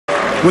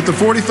With the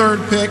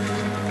 43rd pick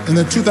in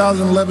the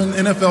 2011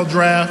 NFL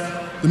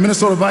Draft, the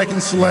Minnesota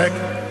Vikings select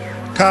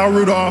Kyle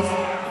Rudolph,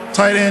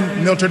 tight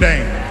end, Notre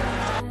Dame.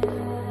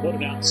 What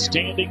an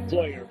outstanding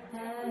player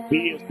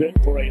he has been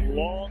for a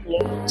long,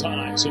 long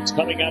time since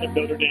coming out of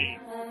Notre Dame.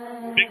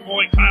 Big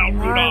boy Kyle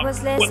Rudolph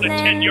with a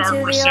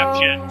 10-yard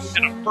reception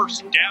and a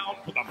first down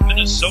for the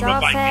Minnesota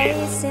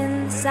Vikings.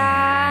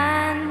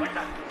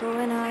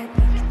 When I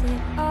picked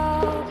it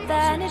up,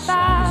 then it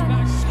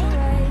vanished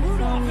away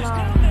from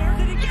my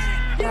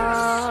I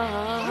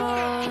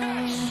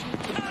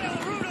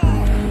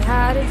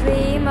had a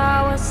dream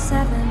I was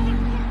 7,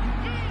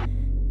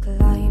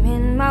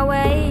 climbing my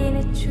way in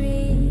a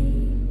tree.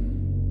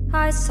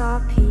 I saw a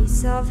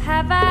piece of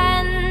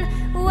heaven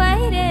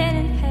waiting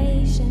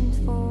impatient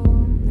for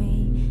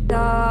me,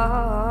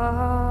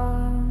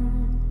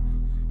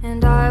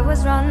 and I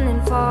was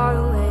running far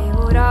away.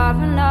 Would I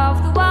run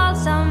off the wall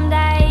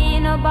someday?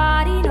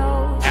 Nobody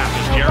knows.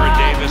 Happy Jared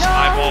Davis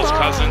eyeballs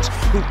Cousins,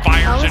 who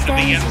fires into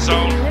the end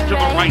zone to the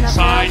right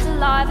side.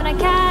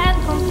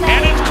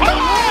 And it's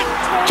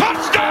caught!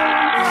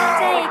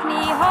 Touchdown!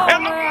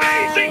 An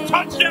amazing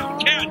touchdown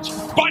catch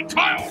by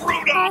Kyle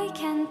Rudolph. I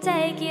can't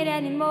take it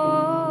anymore.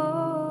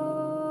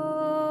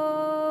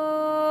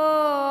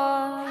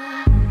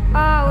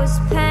 I was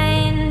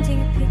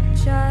painting a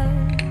picture.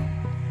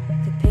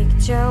 The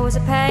picture was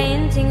a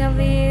painting of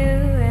you,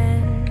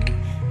 and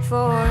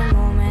for a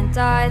moment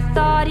I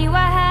thought you were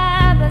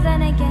here, but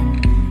then again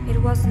it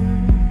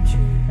wasn't true.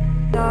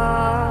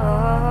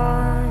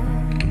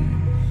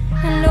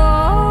 And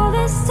all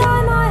this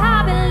time I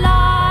have been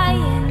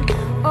lying,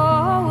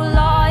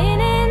 lying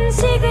in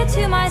secret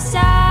to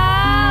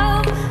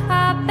myself.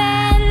 I've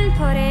been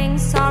putting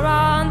sorrow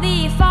on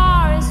the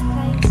forest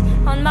place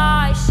on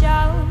my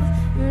shelf.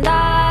 And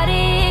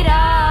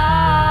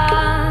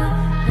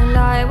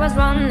I was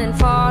running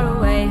far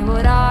away.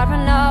 Would I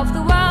run off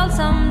the world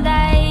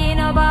someday?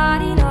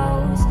 Nobody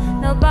knows,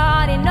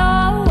 nobody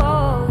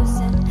knows.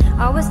 And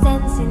I was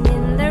dancing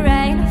in the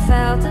rain. I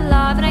felt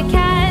alive and I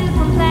can't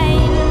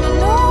complain. But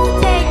no,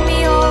 take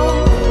me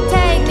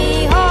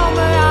home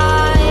where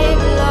I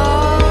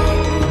belong.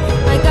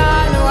 I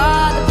got no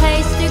other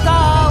place to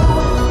go.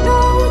 No,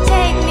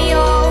 take me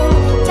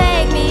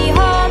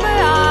home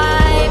where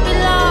I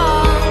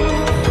belong.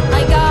 I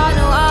got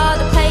no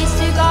other place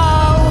to go.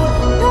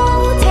 No,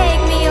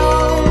 take me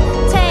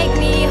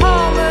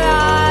home where I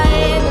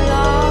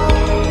belong.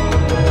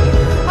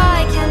 I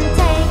can't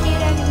take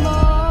it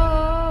anymore.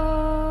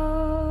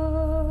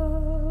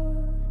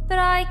 But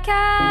I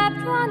kept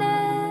running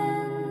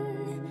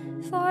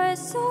for a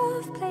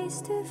soft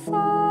place to fall.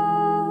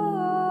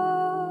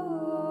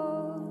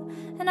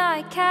 And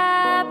I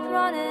kept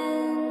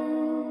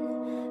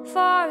running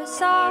for a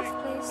soft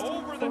place to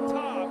Over the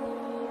top,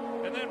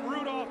 and then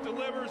Rudolph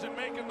delivers and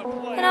making the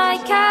play. And I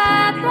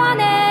kept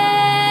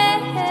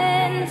running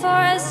for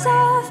a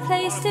soft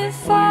place to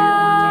fall.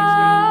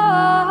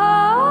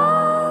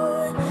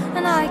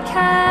 And I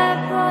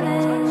kept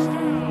running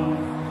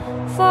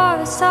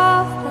for a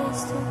soft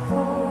place to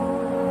fall.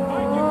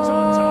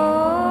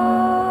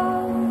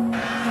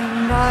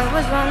 And I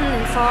was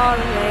running far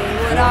away.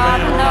 Would I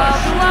run off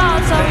the wall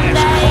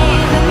someday?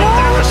 But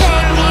no,